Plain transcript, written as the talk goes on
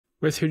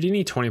With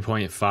Houdini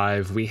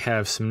 20.5, we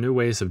have some new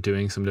ways of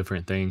doing some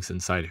different things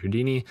inside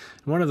Houdini,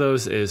 and one of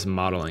those is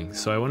modeling.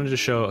 So I wanted to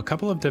show a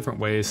couple of different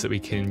ways that we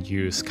can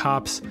use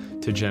cops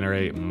to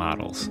generate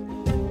models.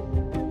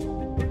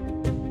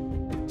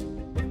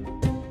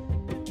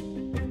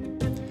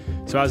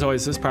 So as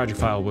always, this project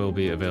file will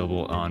be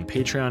available on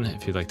Patreon.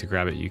 If you'd like to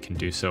grab it, you can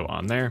do so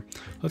on there.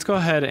 Let's go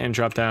ahead and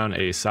drop down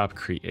a SOP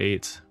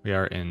create. We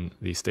are in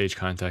the stage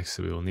context,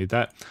 so we will need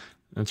that.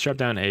 Let's drop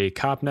down a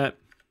copnet.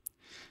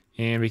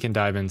 And we can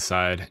dive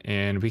inside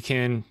and we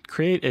can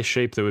create a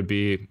shape that would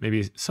be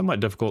maybe somewhat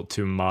difficult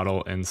to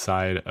model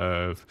inside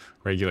of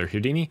regular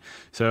Houdini.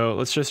 So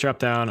let's just drop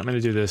down. I'm going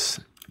to do this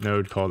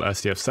node called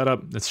SDF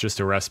setup. It's just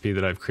a recipe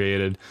that I've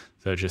created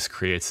that just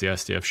creates the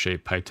SDF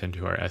shape piped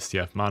into our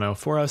SDF mono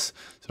for us.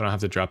 So I don't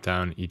have to drop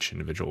down each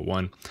individual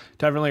one.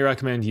 Definitely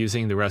recommend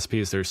using the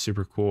recipes. They're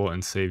super cool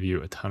and save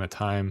you a ton of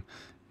time.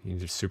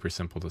 They're super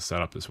simple to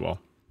set up as well.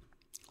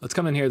 Let's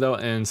come in here though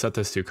and set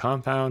this to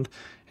compound,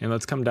 and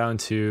let's come down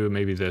to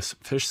maybe this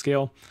fish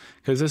scale,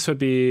 because this would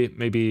be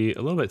maybe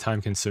a little bit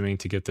time consuming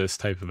to get this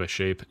type of a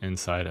shape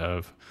inside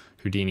of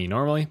Houdini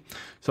normally.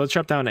 So let's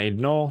drop down a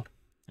null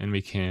and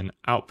we can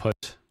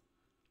output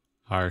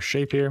our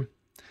shape here.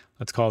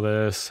 Let's call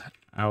this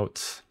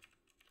out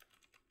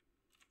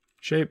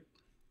shape,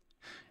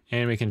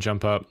 and we can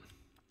jump up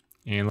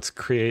and let's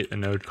create a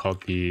node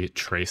called the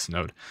trace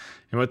node.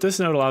 And what this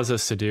node allows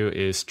us to do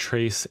is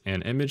trace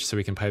an image. So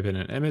we can pipe in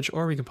an image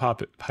or we can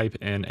pipe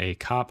in a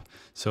cop.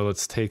 So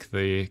let's take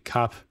the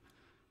cop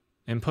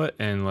input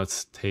and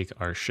let's take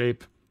our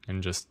shape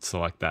and just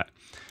select that.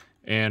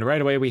 And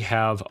right away we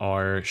have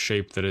our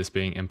shape that is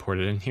being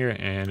imported in here,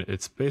 and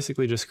it's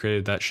basically just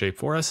created that shape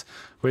for us,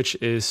 which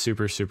is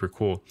super, super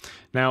cool.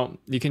 Now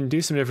you can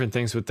do some different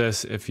things with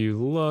this. If you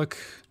look,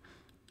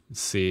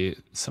 let's see,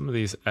 some of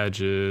these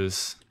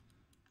edges,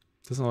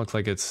 doesn't look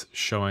like it's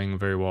showing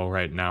very well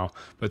right now,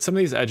 but some of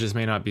these edges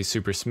may not be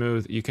super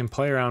smooth. You can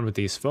play around with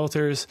these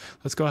filters.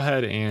 Let's go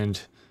ahead and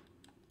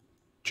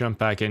jump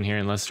back in here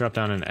and let's drop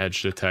down an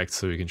edge detect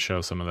so we can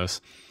show some of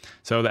this.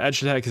 So the edge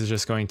detect is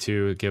just going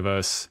to give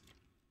us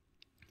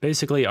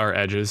basically our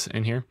edges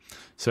in here.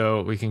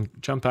 So we can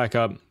jump back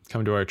up,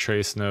 come to our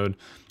trace node,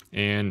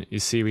 and you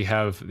see we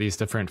have these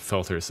different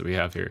filters that we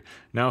have here.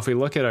 Now if we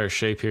look at our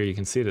shape here, you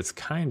can see that it's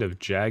kind of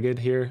jagged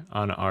here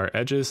on our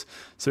edges.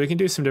 So we can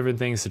do some different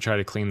things to try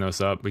to clean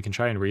those up. We can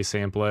try and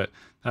resample it.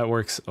 That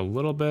works a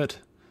little bit.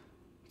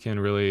 You can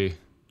really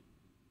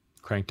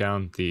crank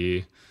down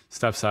the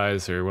step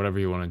size or whatever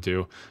you want to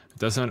do. It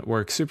doesn't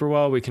work super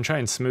well. We can try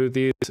and smooth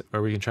these,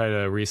 or we can try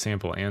to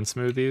resample and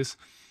smooth these.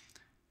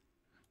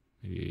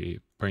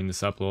 Maybe bring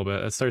this up a little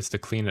bit. That starts to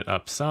clean it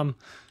up some.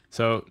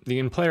 So you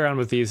can play around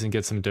with these and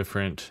get some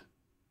different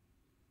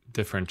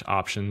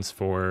options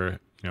for,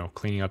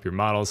 cleaning up your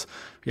models.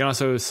 We can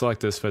also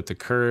select this fit to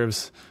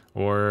curves,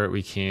 or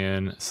we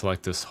can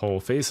select this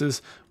whole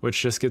faces,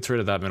 which just gets rid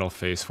of that middle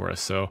face for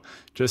us. So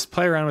just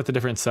play around with the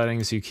different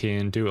settings. You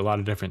can do a lot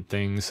of different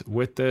things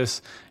with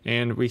this,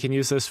 and we can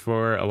use this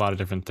for a lot of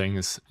different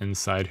things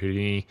inside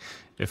Houdini.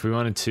 If we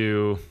wanted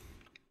to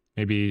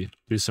maybe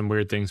do some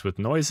weird things with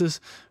noises,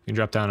 we can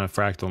drop down a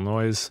fractal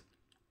noise.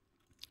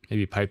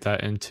 Maybe pipe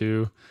that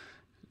into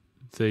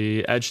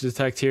the edge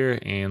detect here,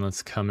 and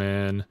let's come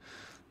in.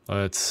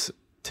 Let's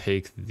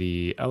take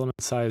the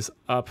element size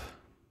up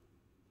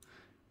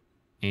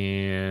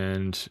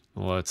and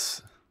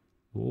let's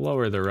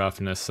lower the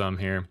roughness some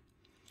here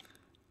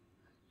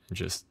and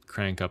just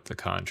crank up the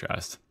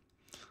contrast.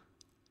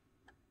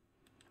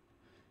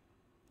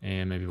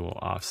 And maybe we'll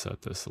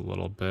offset this a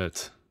little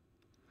bit.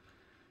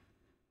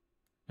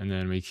 And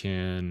then we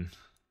can,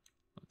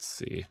 let's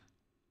see,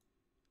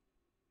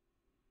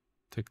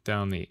 take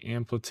down the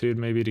amplitude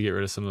maybe to get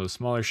rid of some of those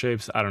smaller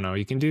shapes. I don't know.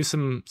 You can do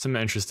some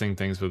interesting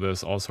things with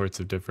this, all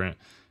sorts of different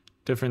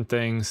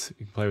things.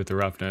 You can play with the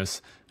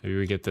roughness. Maybe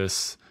we get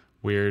this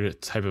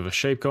weird type of a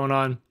shape going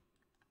on.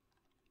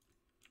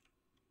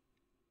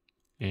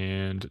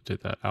 And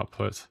did that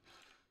output.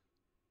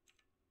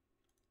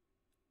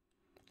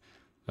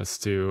 Let's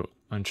do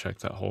uncheck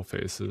that whole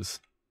faces.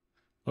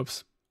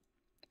 Whoops.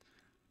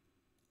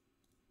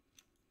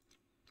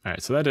 All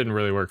right, so that didn't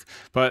really work,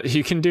 but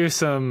you can do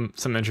some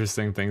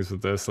interesting things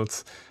with this.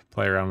 Let's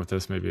play around with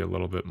this maybe a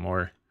little bit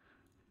more.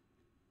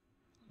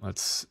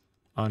 Let's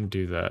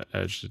undo that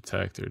edge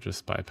detect or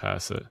just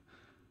bypass it.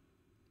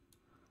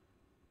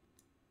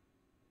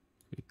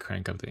 We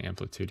crank up the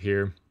amplitude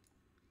here.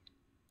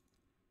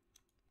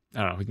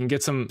 I don't know, we can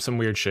get some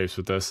weird shapes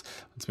with this.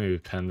 Let's maybe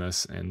pen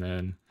this, and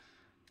then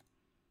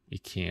you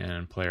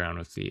can play around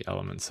with the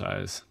element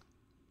size.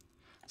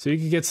 So you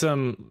can get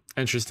some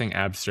interesting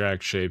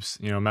abstract shapes,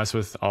 mess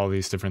with all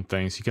these different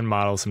things. You can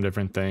model some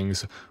different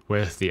things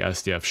with the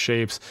SDF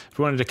shapes. If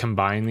we wanted to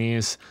combine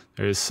these,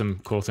 there's some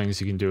cool things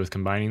you can do with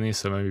combining these.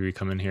 So maybe we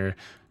come in here,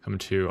 come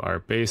to our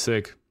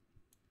basic.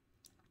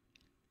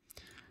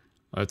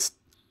 Let's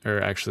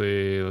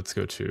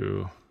go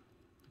to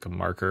like a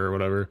marker or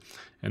whatever,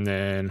 and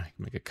then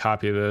make a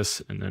copy of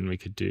this, and then we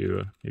could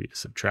do maybe a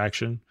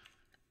subtraction.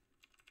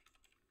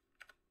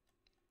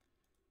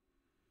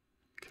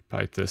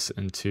 pipe this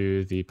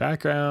into the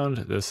background,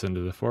 this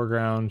into the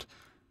foreground,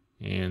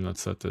 and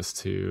let's set this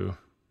to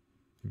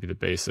maybe the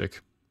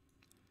basic.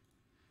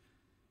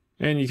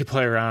 And you can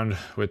play around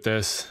with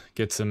this,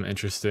 get some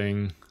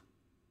interesting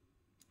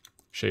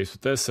shapes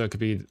with this. So it could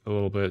be a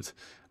little bit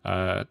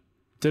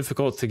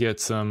difficult to get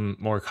some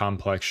more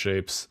complex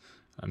shapes.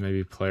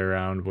 Maybe play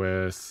around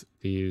with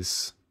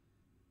these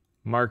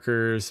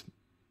markers,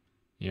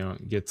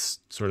 gets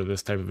sort of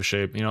this type of a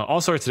shape,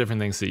 all sorts of different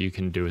things that you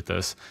can do with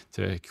this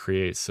to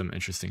create some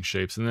interesting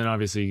shapes. And then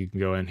obviously you can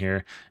go in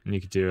here and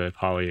you could do a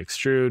poly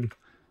extrude.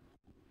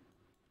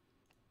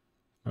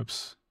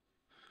 Oops.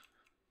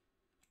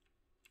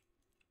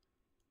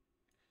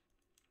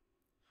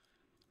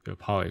 Do a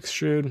poly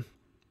extrude,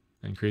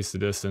 increase the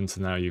distance,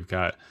 and now you've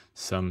got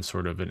some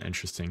sort of an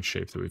interesting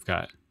shape that we've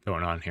got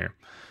going on here.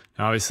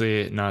 Now,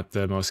 obviously not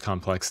the most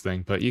complex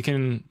thing, but you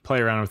can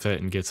play around with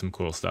it and get some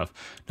cool stuff.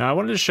 Now I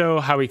wanted to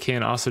show how we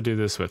can also do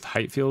this with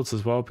height fields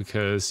as well,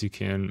 because you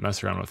can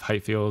mess around with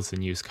height fields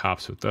and use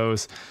cops with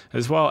those,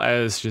 as well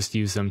as just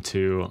use them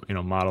to,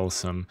 model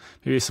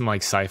maybe some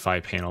like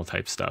sci-fi panel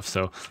type stuff.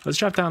 So let's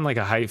drop down like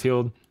a height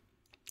field,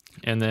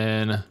 and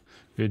then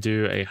we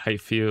do a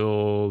height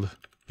field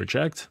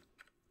project.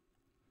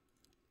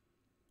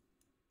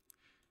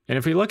 And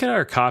if we look at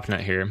our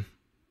CopNet here,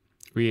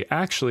 we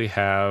actually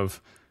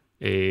have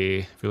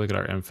if we look at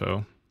our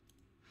info,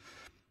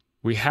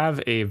 we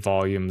have a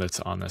volume that's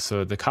on this.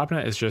 So the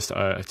CopNet is just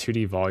a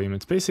 2D volume.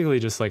 It's basically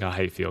just like a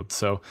height field.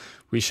 So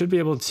we should be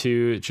able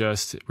to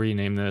just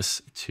rename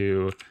this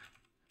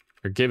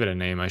or give it a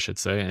name, I should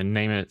say, and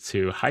name it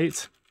to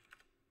height.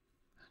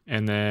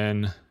 And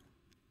then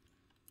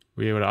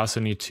we would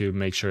also need to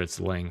make sure it's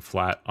laying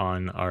flat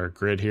on our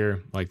grid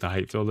here, like the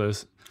height field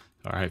is.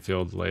 Our height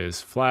field lays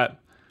flat.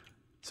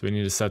 So we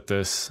need to set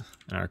this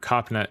in our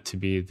CopNet to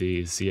be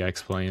the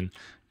ZX plane.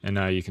 And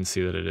now you can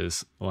see that it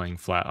is laying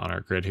flat on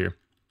our grid here.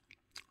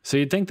 So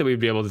you'd think that we'd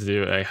be able to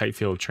do a height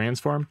field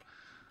transform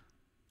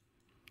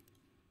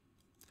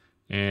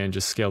and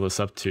just scale this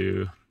up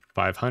to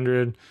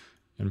 500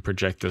 and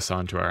project this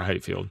onto our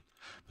height field.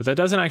 But that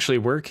doesn't actually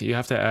work. You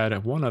have to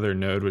add one other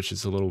node, which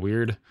is a little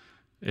weird.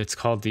 It's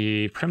called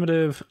the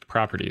primitive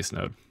properties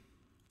node.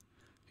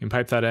 You can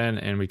pipe that in,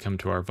 and we come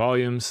to our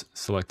volumes,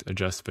 select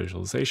adjust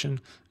visualization,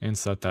 and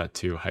set that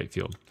to height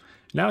field.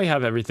 Now we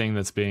have everything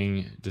that's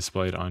being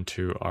displayed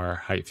onto our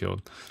height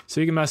field. So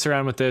you can mess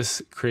around with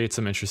this, create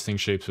some interesting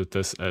shapes with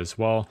this as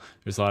well.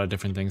 There's a lot of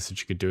different things that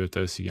you could do with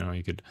this.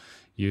 You could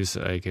use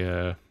like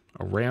a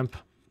ramp.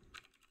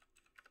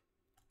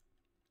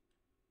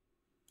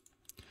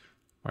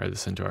 Wire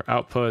this into our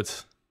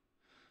output.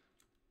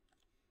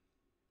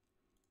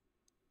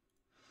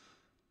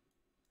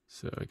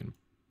 So I can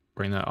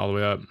bring that all the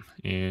way up,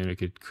 and we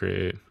could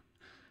create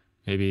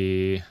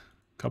maybe a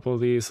couple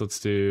of these.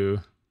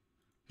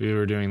 We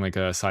were doing like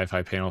a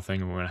sci-fi panel thing,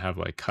 and we're going to have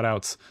like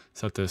cutouts.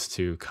 Set this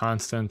to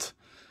constant,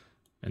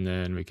 and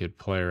then we could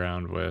play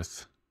around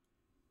with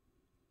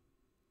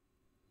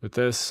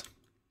this.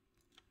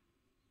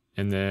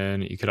 And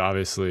then you could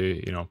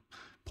obviously,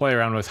 play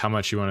around with how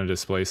much you want to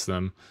displace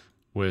them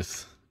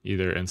with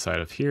either inside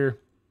of here.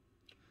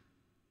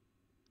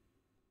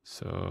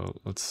 So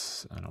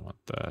I don't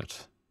want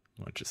that.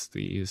 I want just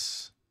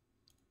these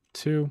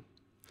two.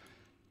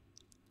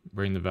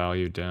 Bring the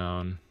value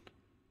down.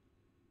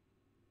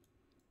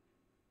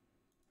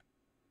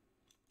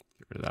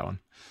 Get rid of that one.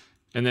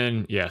 And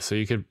then, so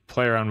you could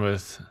play around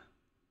with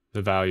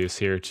the values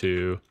here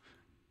to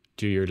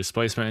do your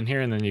displacement in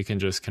here, and then you can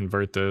just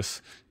convert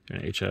this to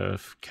an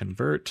HF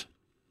convert.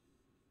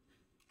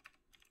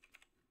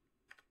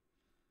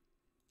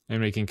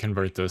 And we can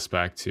convert this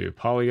back to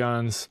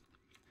polygons.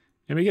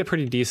 And we get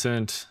pretty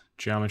decent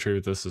geometry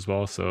with this as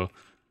well. So if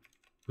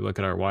we look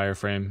at our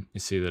wireframe, you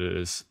see that it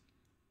is,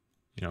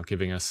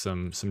 giving us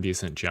some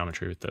decent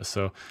geometry with this.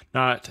 So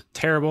not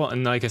terrible.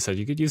 And like I said,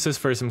 you could use this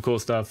for some cool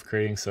stuff,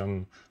 creating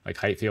some like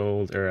height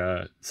field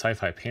or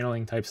sci-fi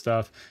paneling type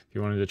stuff. If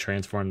you wanted to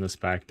transform this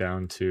back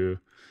down to,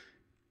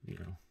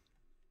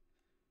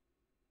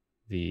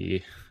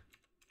 the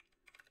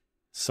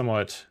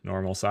somewhat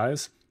normal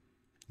size.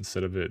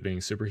 Instead of it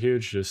being super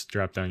huge, just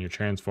drop down your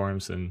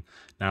transforms, and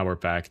now we're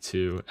back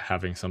to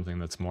having something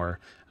that's more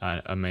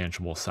a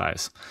manageable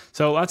size.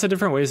 So lots of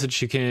different ways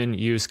that you can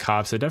use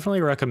cops. I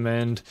definitely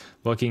recommend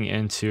looking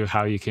into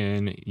how you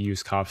can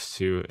use cops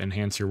to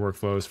enhance your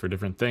workflows for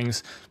different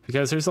things,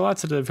 because there's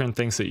lots of different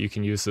things that you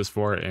can use this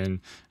for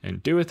and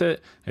do with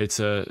it. It's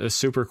a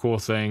super cool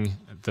thing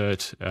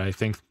that I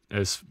think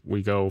as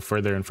we go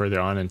further and further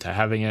on into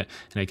having it,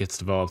 and it gets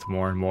developed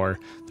more and more,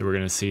 that we're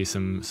going to see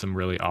some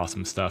really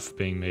awesome stuff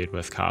being made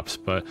with cops.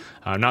 But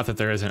not that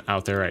there isn't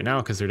out there right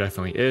now, because there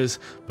definitely is,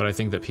 but I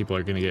think that people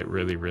are going to get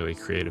really, really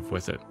creative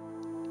with it.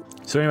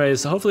 So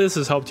anyways, hopefully this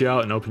has helped you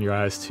out and opened your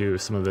eyes to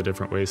some of the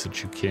different ways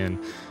that you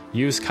can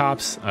use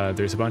cops.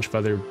 There's a bunch of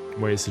other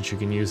ways that you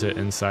can use it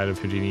inside of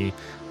Houdini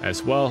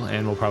as well,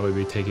 and we'll probably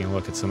be taking a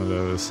look at some of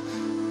those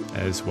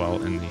as well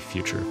in the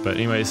future. But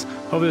anyways,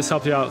 hopefully this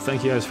helped you out.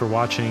 Thank you guys for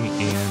watching,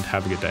 and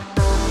have a good day.